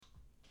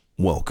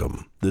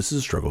Welcome. This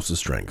is Struggles to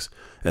Strengths,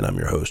 and I'm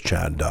your host,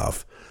 Chad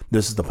Duff.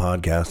 This is the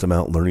podcast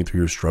about learning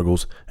through your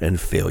struggles and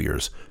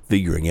failures,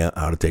 figuring out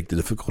how to take the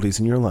difficulties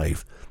in your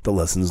life, the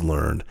lessons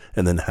learned,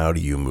 and then how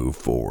do you move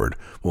forward.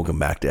 Welcome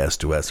back to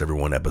S2S,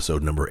 everyone,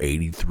 episode number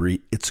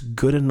 83. It's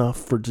good enough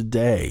for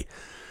today.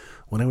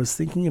 When I was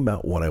thinking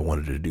about what I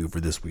wanted to do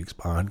for this week's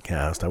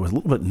podcast, I was a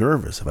little bit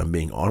nervous, if I'm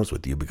being honest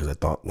with you, because I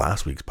thought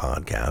last week's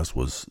podcast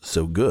was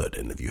so good.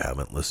 And if you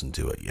haven't listened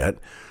to it yet,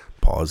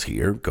 pause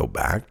here, go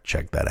back,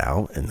 check that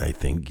out, and I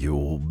think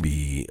you'll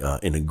be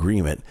in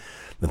agreement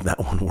that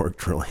one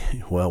worked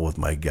really well with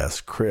my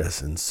guest,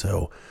 Chris. And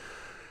so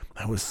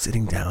I was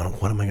sitting down,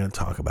 what am I going to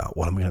talk about?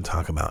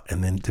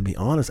 And then, to be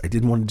honest, I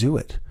didn't want to do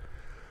it.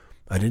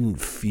 I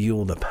didn't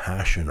feel the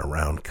passion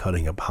around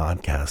cutting a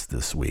podcast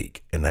this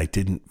week, and I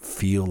didn't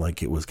feel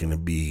like it was going to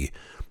be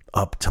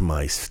up to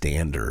my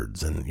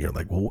standards. And you're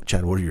like, well,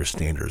 Chad, what are your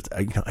standards?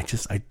 I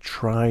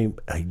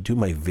do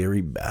my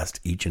very best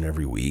each and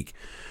every week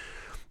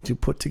to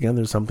put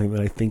together something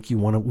that I think you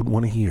would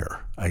want to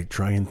hear. I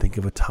try and think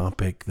of a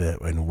topic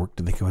and work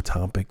to think of a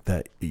topic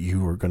that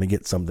you are going to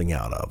get something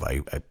out of.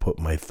 I put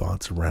my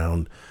thoughts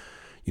around,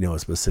 a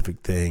specific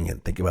thing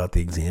and think about the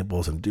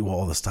examples and do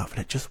all the stuff. And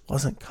it just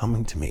wasn't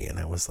coming to me. And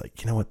I was like,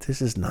 this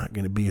is not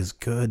going to be as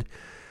good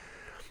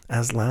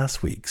as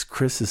last week's.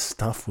 Chris's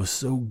stuff was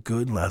so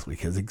good last week.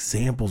 His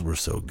examples were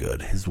so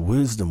good. His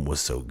wisdom was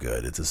so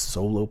good. It's a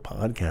solo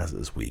podcast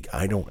this week.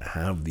 I don't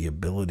have the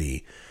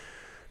ability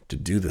to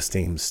do the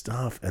same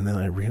stuff. And then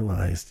I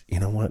realized,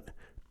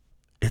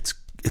 it's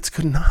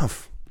good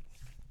enough.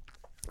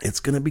 It's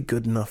going to be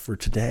good enough for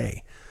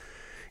today.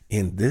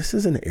 And this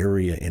is an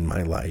area in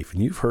my life,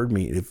 and you've heard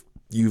me, if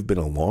you've been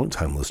a long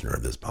time listener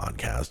of this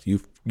podcast,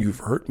 you've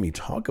heard me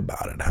talk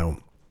about it, how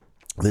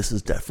this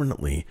is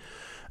definitely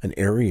an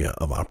area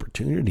of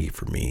opportunity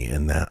for me,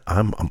 and that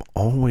I'm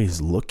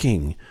always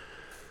looking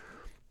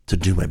to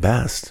do my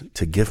best,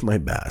 to give my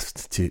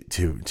best, to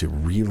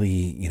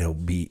really,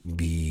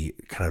 be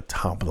kind of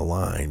top of the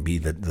line, be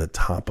the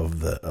top of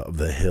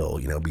the hill,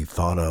 be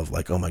thought of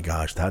like, oh my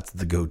gosh, that's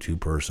the go-to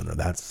person, or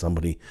that's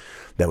somebody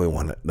that we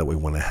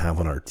want to have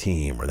on our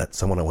team, or that's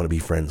someone I want to be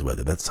friends with,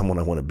 or that's someone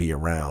I want to be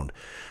around.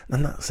 And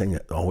I'm not saying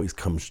that always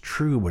comes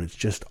true, but it's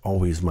just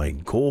always my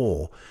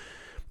goal.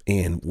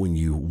 And when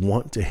you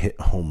want to hit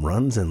home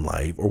runs in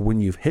life, or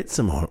when you've hit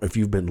if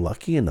you've been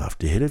lucky enough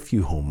to hit a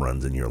few home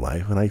runs in your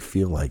life, and I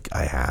feel like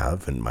I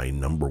have, and my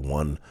number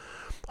one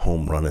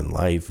home run in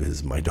life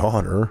is my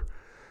daughter,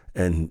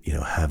 and,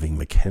 having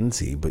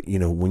Mackenzie. But,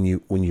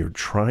 when you're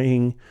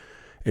trying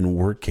and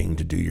working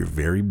to do your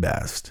very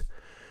best,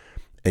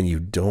 and you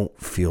don't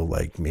feel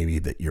like maybe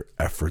that your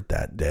effort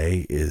that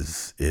day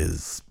is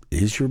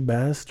your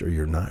best, or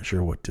you're not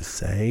sure what to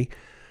say,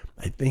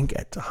 I think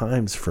at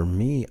times for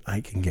me,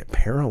 I can get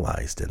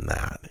paralyzed in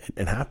that.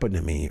 It happened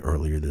to me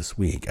earlier this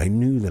week. I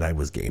knew that I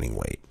was gaining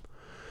weight.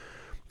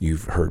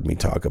 You've heard me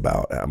talk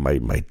about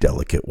my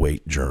delicate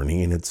weight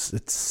journey, and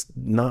it's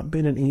not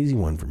been an easy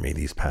one for me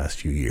these past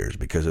few years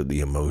because of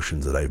the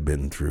emotions that I've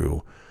been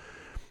through,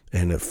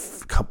 and a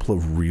couple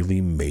of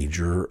really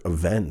major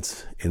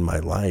events in my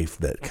life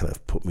that kind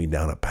of put me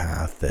down a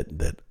path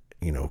that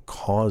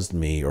caused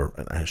me, or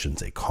I shouldn't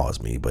say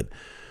caused me, but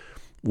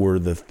were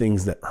the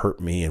things that hurt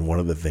me. And one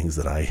of the things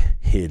that I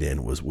hid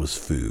in was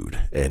food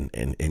and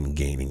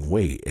gaining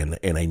weight. And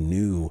I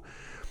knew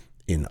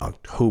in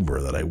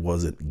October that I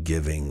wasn't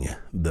giving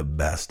the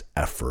best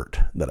effort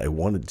that I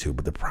wanted to.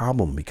 But the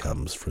problem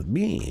becomes for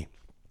me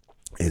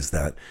is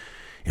that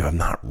if I'm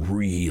not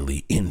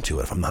really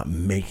into it, if I'm not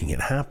making it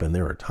happen,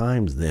 there are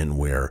times then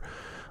where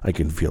I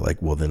can feel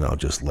like, well, then I'll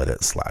just let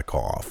it slack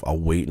off. I'll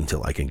wait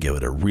until I can give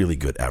it a really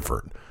good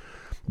effort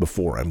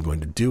before I'm going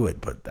to do it.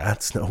 But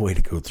that's no way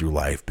to go through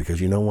life, because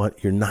you know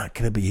what? You're not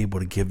going to be able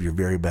to give your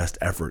very best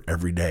effort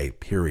every day,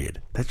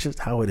 period. That's just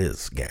how it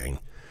is, gang.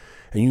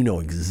 And you know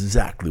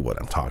exactly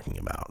what I'm talking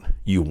about.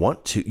 You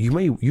want to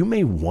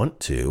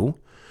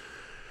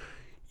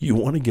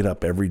get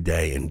up every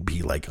day and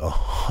be like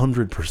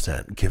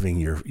 100% giving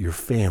your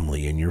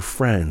family and your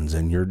friends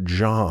and your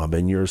job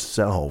and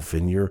yourself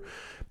and your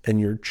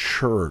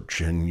church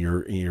and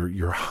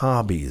your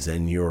hobbies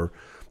and your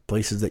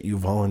places that you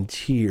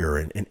volunteer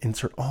and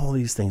insert all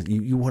these things.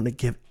 You want to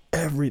give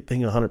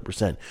everything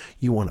 100%.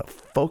 You want to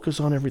focus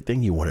on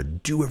everything. You want to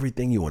do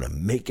everything. You want to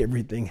make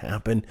everything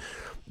happen.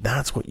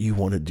 That's what you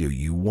want to do.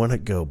 You want to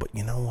go. But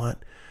you know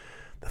what?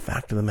 The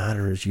fact of the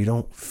matter is you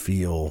don't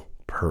feel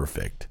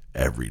perfect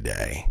every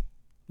day.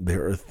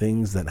 There are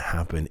things that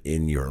happen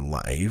in your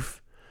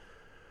life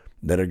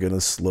that are going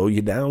to slow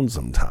you down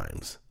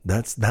sometimes.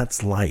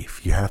 That's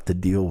life. You have to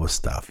deal with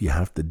stuff. You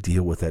have to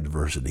deal with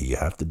adversity. You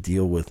have to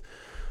deal with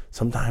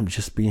sometimes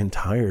just being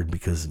tired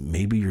because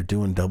maybe you're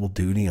doing double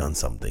duty on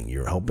something.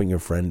 You're helping a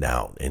friend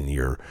out and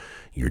you're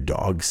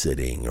dog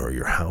sitting or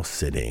you're house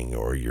sitting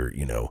or you're,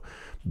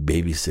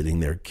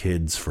 babysitting their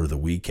kids for the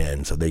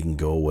weekend so they can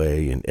go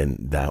away and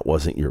that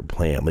wasn't your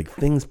plan. Like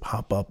things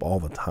pop up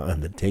all the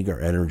time that take our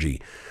energy,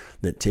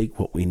 that take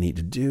what we need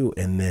to do.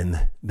 And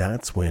then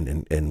that's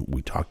when, and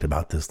we talked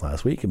about this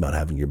last week about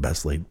having your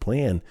best laid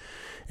plan.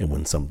 And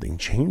when something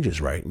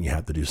changes, right, and you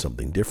have to do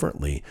something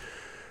differently,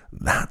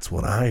 that's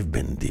what I've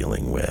been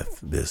dealing with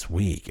this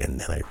week. And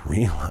then I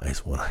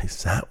realized when I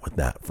sat with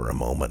that for a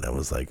moment, I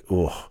was like,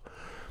 oh,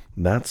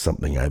 that's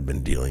something I've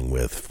been dealing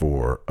with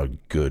for a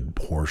good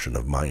portion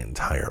of my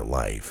entire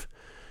life.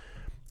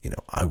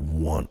 I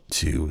want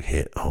to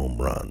hit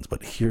home runs,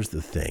 but here's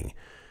the thing.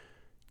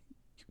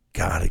 You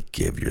gotta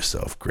give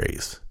yourself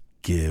grace.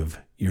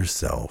 Give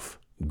yourself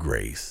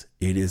grace.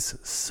 It is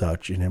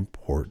such an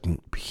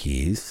important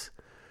piece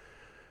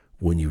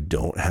when you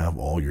don't have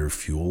all your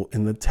fuel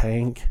in the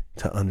tank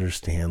to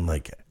understand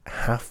like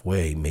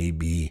halfway may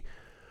be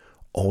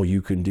all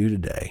you can do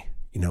today.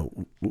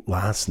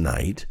 Last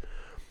night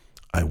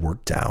I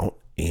worked out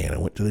and I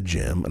went to the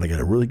gym and I got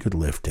a really good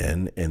lift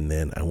in, and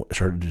then I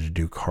started to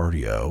do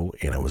cardio,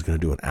 and I was going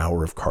to do an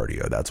hour of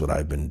cardio. That's what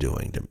I've been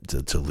doing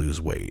to lose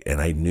weight.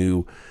 And I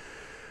knew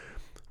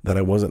that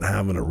I wasn't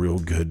having a real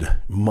good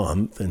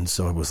month. And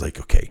so I was like,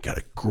 okay, got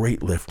a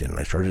great lift in, and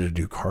I started to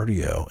do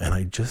cardio, and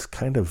I just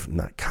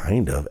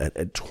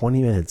at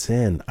 20 minutes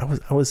in,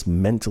 I was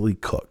mentally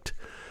cooked.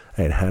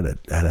 I had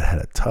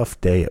a tough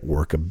day at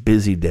work, a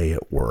busy day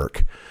at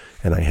work,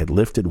 and I had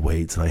lifted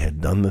weights and I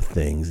had done the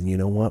things. And you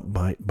know what?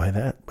 By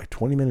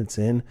 20 minutes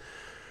in,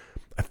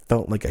 I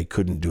felt like I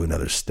couldn't do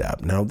another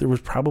step. Now, there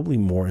was probably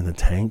more in the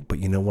tank, but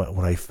you know what?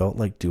 What I felt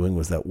like doing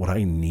was that what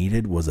I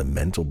needed was a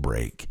mental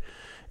break.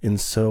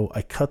 And so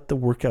I cut the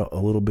workout a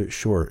little bit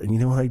short. And you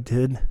know what I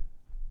did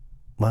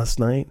last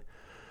night?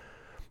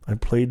 I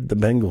played the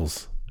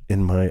Bengals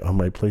on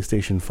my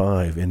PlayStation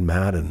 5 in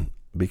Madden,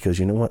 because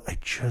you know what? I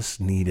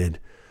just needed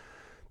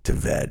to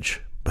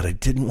veg. But I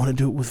didn't want to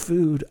do it with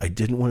food. I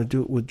didn't want to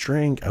do it with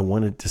drink. I didn't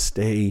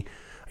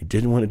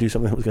want to do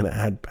something that was going to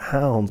add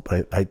pounds.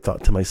 But I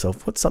thought to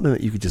myself, what's something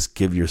that you could just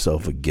give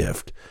yourself a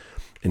gift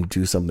and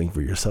do something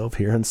for yourself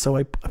here? And so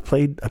I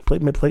played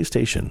my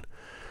PlayStation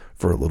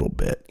for a little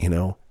bit,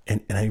 and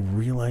I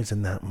realized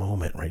in that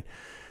moment, right,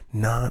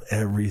 not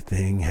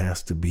everything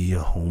has to be a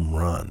home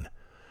run.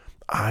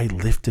 I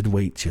lifted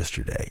weights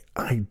yesterday.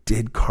 I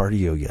did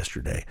cardio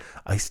yesterday.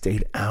 I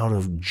stayed out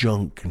of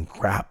junk and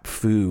crap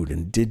food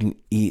and didn't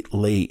eat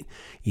late,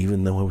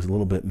 even though I was a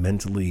little bit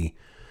mentally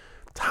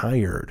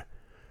tired.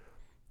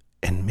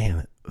 And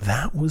man,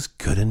 that was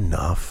good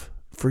enough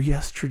for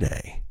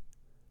yesterday.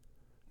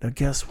 Now,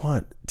 guess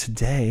what?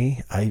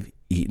 Today, I've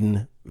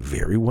eaten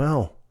very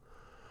well.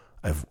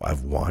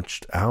 I've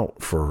watched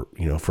out for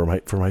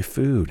my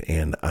food,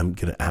 and I'm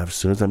going to have, as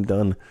soon as I'm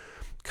done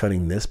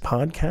cutting this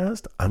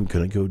podcast, I'm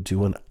going to go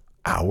do an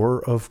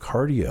hour of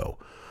cardio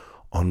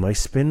on my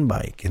spin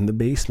bike in the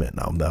basement.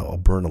 Now I'll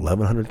burn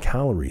 1,100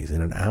 calories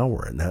in an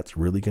hour, and that's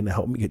really going to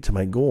help me get to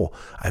my goal.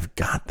 I've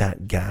got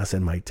that gas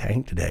in my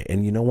tank today.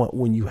 And you know what?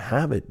 When you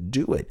have it,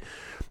 do it.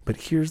 But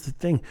here's the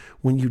thing.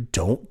 When you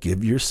don't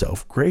give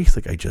yourself grace,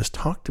 like I just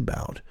talked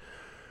about.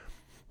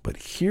 But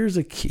here's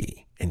a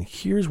key, and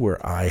here's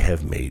where I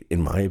have made,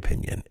 in my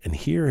opinion, and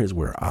here is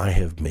where I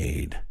have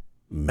made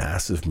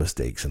massive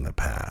mistakes in the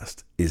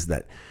past, is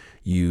that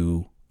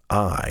I'm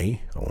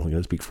only going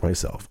to speak for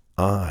myself,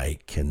 I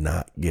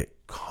cannot get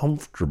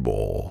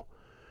comfortable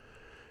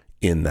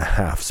in the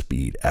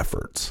half-speed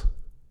efforts.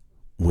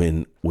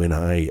 When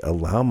I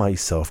allow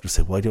myself to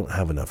say, well, I don't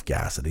have enough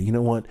gas today. You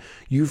know what?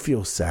 You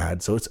feel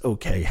sad, so it's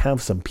okay.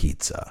 Have some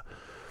pizza.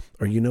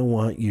 Or you know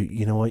what?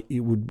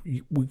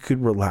 We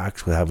could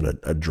relax with having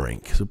a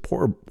drink. So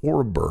pour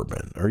a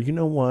bourbon. Or you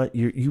know what?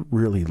 You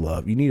really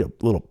love. You need a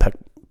little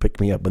pick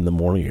me up in the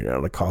morning. You're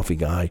not a coffee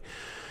guy.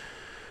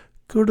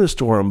 Go to the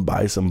store and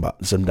buy some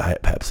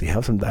Diet Pepsi.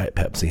 Have some Diet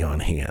Pepsi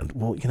on hand.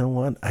 Well, you know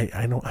what?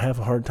 I don't have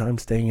a hard time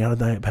staying out of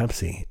Diet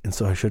Pepsi, and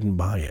so I shouldn't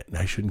buy it. And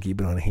I shouldn't keep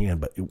it on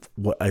hand. But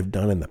what I've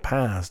done in the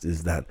past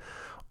is that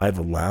I've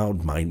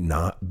allowed my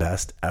not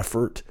best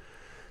effort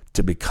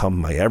to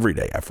become my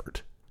everyday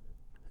effort.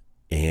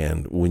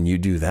 And when you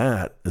do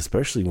that,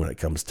 especially when it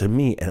comes to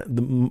me,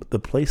 and the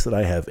place that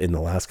I have in the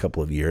last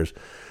couple of years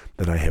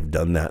that I have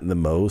done that the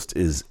most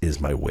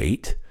is my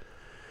weight.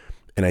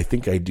 And I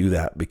think I do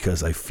that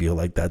because I feel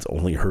like that's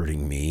only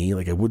hurting me.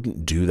 Like I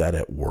wouldn't do that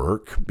at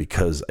work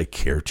because I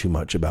care too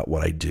much about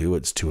what I do.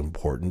 It's too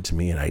important to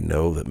me. And I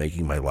know that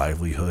making my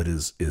livelihood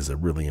is a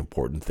really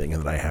important thing,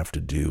 and that I have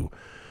to do,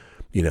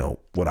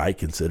 what I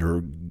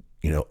consider,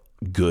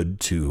 good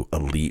to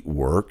elite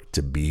work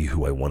to be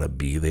who I want to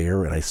be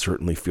there. And I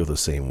certainly feel the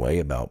same way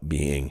about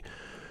being,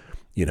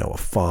 a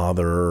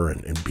father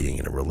and being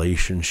in a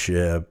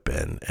relationship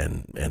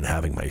and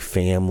having my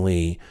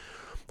family.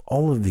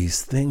 All of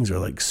these things are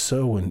like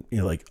so, and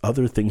like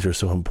other things are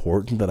so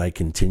important that I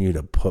continue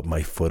to put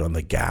my foot on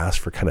the gas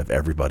for kind of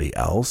everybody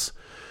else.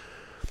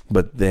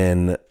 But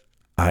then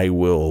I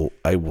will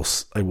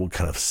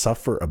kind of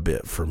suffer a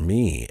bit for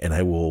me, and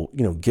I will,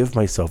 give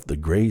myself the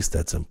grace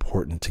that's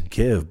important to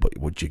give. But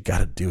what you got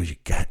to do is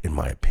in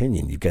my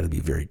opinion, you got to be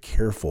very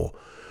careful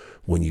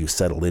when you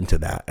settle into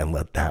that and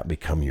let that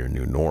become your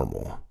new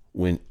normal.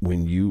 When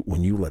you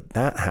let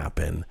that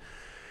happen,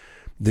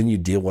 then you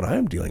deal what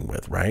I'm dealing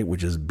with, right?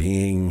 Which is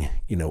being,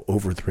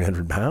 over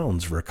 300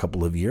 pounds for a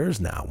couple of years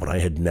now, when I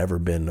had never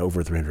been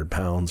over 300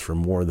 pounds for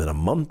more than a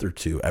month or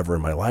two ever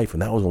in my life.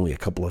 And that was only a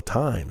couple of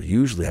times.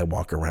 Usually I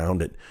walk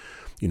around at,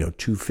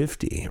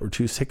 250 or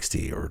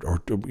 260 or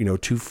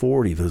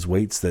 240, those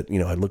weights that,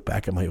 I look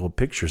back at my old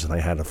pictures and I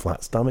had a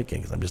flat stomach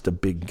because I'm just a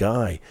big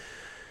guy.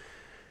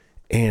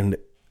 And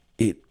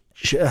it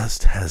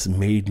just has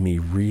made me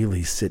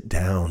really sit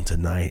down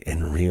tonight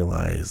and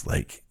realize,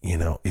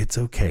 it's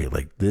okay.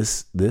 Like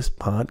this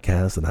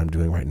podcast that I'm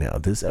doing right now,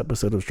 this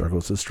episode of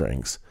Struggles to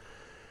Strengths,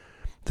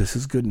 this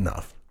is good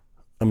enough.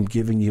 I'm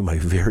giving you my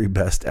very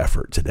best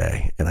effort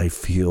today, and I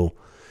feel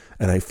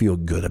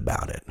good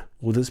about it.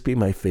 Will this be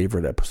my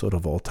favorite episode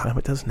of all time?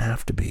 It doesn't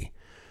have to be.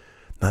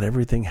 Not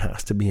everything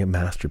has to be a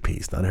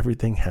masterpiece. Not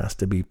everything has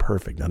to be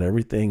perfect. Not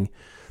everything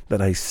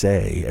that I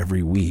say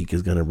every week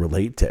is going to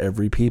relate to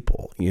every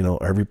people,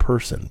 every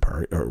person,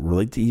 or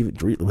relate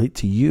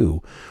to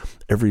you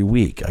every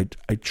week.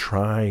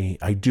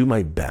 I do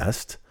my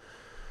best.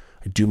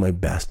 I do my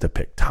best to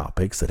pick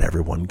topics that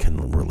everyone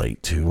can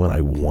relate to, and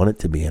I want it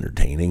to be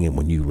entertaining. And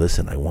when you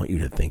listen, I want you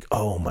to think,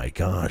 oh my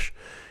gosh,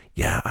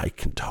 yeah, I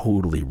can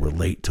totally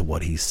relate to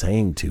what he's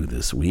saying to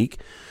this week.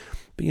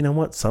 But you know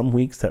what? Some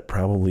weeks that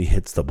probably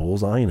hits the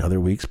bullseye, and other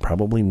weeks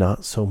probably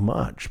not so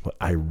much. But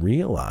I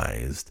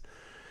realized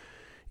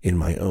in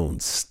my own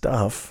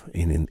stuff,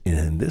 in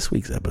this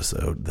week's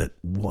episode, that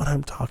what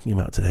I'm talking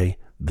about today,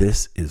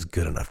 this is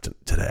good enough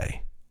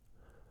today.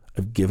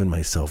 I've given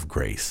myself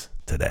grace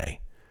today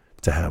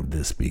to have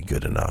this be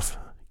good enough.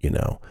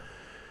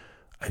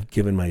 I've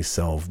given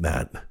myself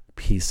that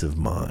peace of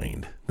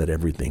mind that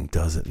everything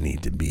doesn't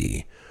need to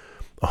be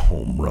a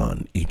home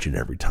run each and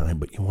every time.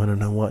 But you want to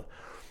know what?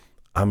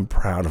 I'm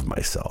proud of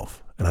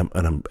myself, and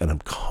I'm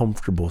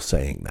comfortable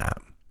saying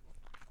that,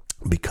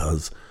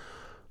 because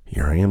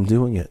here I am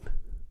doing it.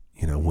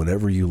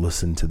 Whenever you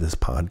listen to this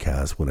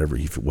podcast,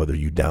 whether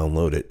you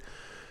download it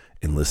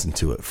and listen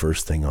to it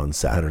first thing on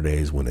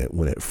Saturdays when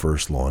it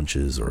first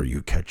launches, or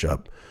you catch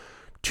up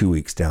 2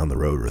 weeks down the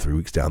road or 3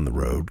 weeks down the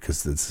road,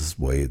 because this is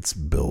the way it's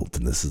built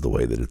and this is the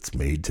way that it's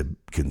made to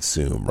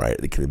consume, right?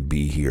 It can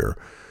be here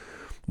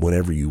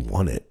whenever you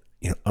want it.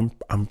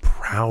 I'm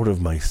proud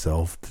of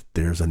myself that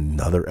there's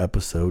another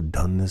episode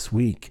done this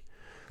week,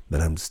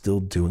 that I'm still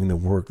doing the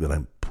work, that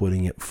I'm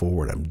putting it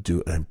forward.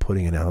 I'm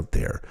putting it out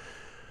there.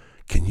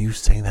 Can you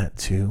say that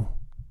too?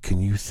 Can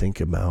you think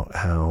about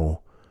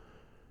how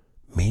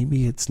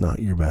maybe it's not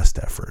your best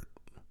effort?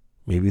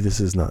 Maybe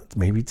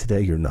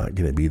today you're not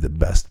going to be the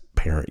best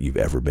parent you've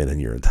ever been in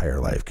your entire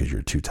life because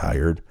you're too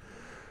tired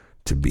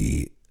to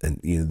be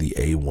the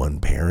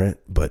A1 parent,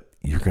 but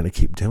you're going to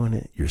keep doing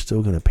it. You're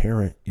still going to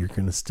parent. You're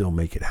going to still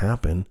make it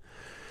happen.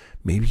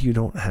 Maybe you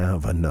don't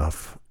have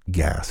enough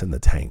gas in the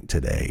tank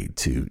today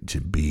to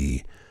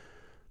be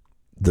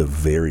the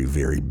very,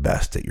 very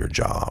best at your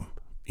job.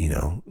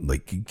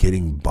 Like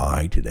getting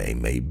by today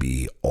may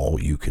be all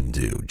you can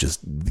do.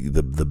 Just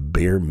the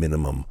bare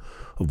minimum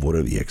of what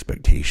are the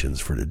expectations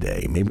for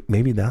today.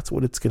 Maybe that's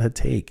what it's going to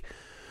take.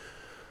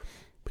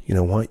 But you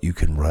know what? You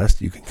can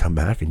rest, you can come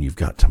back, and you've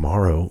got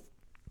tomorrow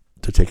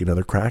to take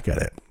another crack at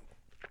it.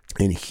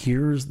 And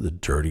here's the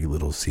dirty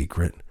little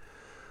secret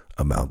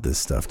about this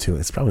stuff too.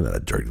 It's probably not a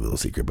dirty little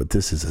secret, but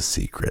this is a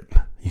secret.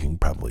 You can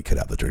probably cut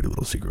out the dirty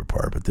little secret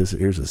part, but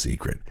here's a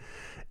secret,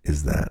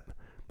 is that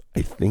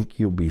I think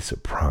you'll be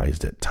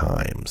surprised at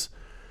times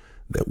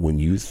that when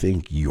you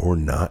think you're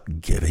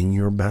not giving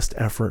your best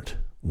effort,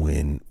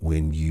 when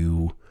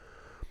you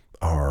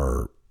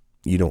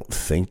don't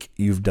think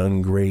you've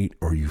done great,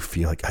 or you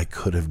feel like I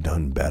could have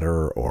done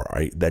better, or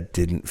that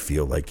didn't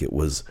feel like it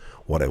was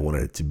what I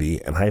wanted it to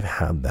be. And I've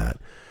had that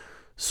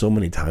so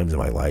many times in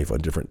my life on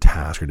different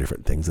tasks or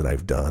different things that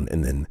I've done.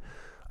 And then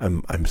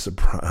I'm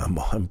surprised,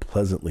 I'm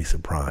pleasantly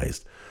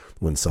surprised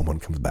when someone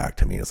comes back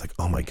to me and it's like,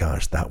 oh my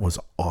gosh, that was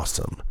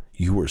awesome.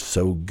 You were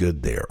so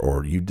good there,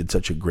 or you did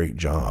such a great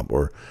job,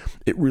 or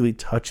it really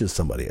touches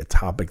somebody, a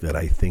topic that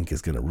I think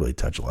is going to really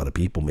touch a lot of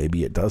people.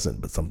 Maybe it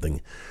doesn't, but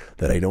something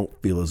that I don't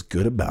feel as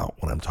good about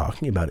when I'm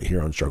talking about it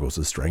here on Struggles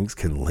to Strengths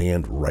can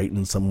land right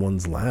in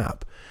someone's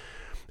lap.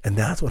 And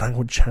that's what I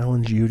would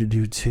challenge you to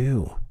do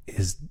too,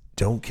 is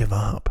don't give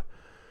up.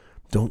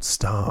 Don't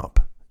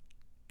stop.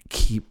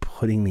 Keep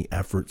putting the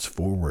efforts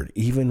forward.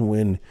 Even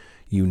when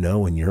you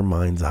know in your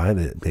mind's eye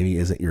that it maybe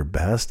isn't your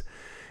best,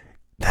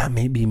 that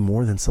may be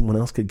more than someone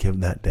else could give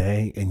that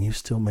day, and you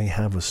still may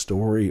have a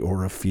story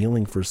or a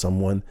feeling for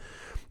someone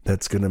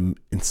that's going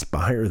to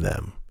inspire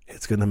them.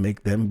 It's going to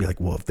make them be like,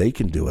 well, if they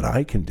can do it,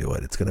 I can do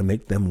it. It's going to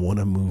make them want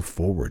to move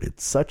forward.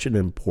 It's such an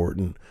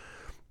important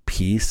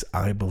piece,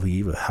 I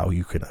believe, of how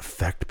you can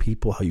affect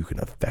people, how you can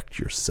affect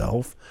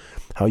yourself,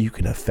 how you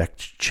can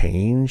affect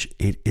change.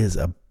 It is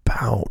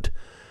about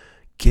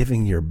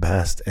giving your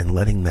best and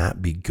letting that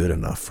be good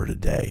enough for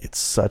today. It's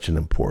such an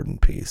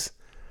important piece.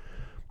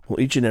 Well,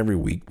 each and every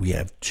week we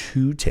have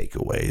 2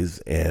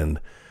 takeaways, and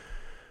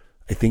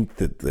I think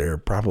that they're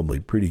probably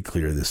pretty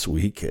clear this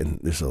week, and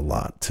there's a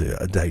lot to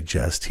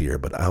digest here,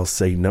 but I'll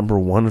say number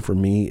 1 for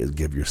me is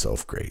give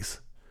yourself grace.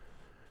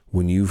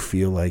 When you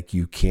feel like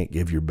you can't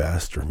give your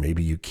best, or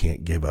maybe you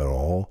can't give at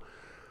all,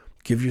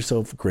 give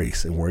yourself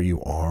grace in where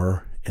you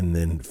are, and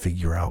then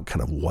figure out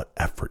kind of what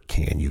effort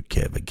can you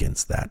give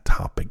against that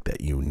topic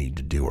that you need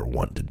to do or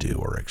want to do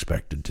or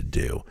expected to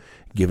do.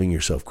 Giving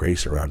yourself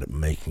grace around it,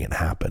 making it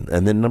happen.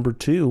 And then number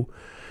 2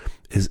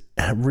 is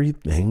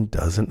everything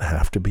doesn't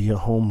have to be a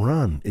home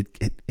run.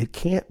 It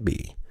can't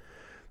be.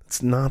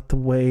 It's not the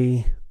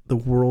way the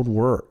world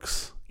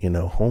works.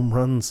 Home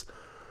runs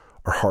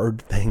are hard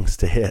things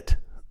to hit.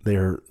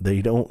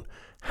 They don't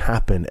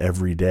happen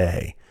every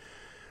day.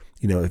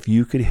 If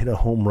you could hit a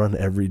home run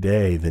every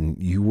day, then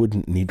you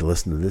wouldn't need to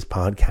listen to this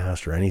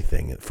podcast or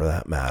anything for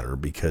that matter,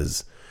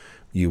 because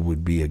you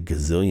would be a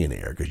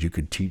gazillionaire, because you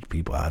could teach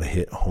people how to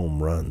hit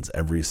home runs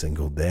every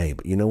single day.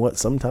 But you know what?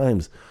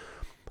 Sometimes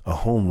a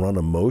home run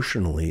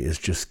emotionally is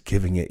just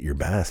giving it your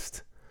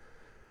best.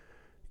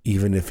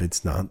 Even if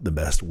it's not the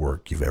best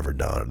work you've ever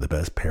done, or the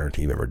best parenting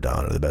you've ever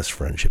done, or the best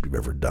friendship you've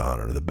ever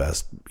done, or the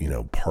best,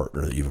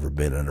 partner that you've ever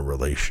been in a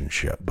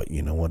relationship. But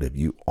you know what? If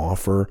you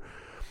offer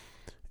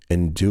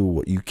and do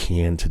what you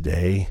can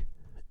today,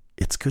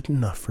 it's good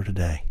enough for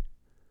today.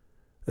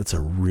 That's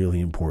a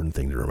really important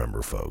thing to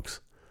remember,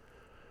 folks.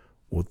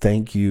 Well,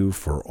 thank you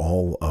for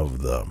all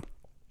of the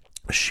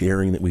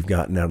sharing that we've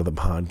gotten out of the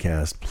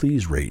podcast.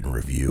 Please rate and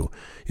review.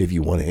 If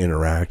you want to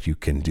interact, you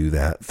can do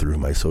that through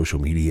my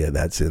social media.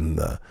 That's in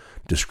the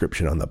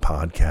description on the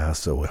podcast.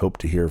 So I hope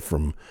to hear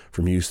from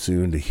you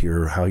soon, to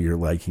hear how you're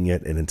liking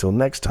it. And until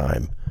next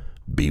time,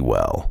 be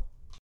well.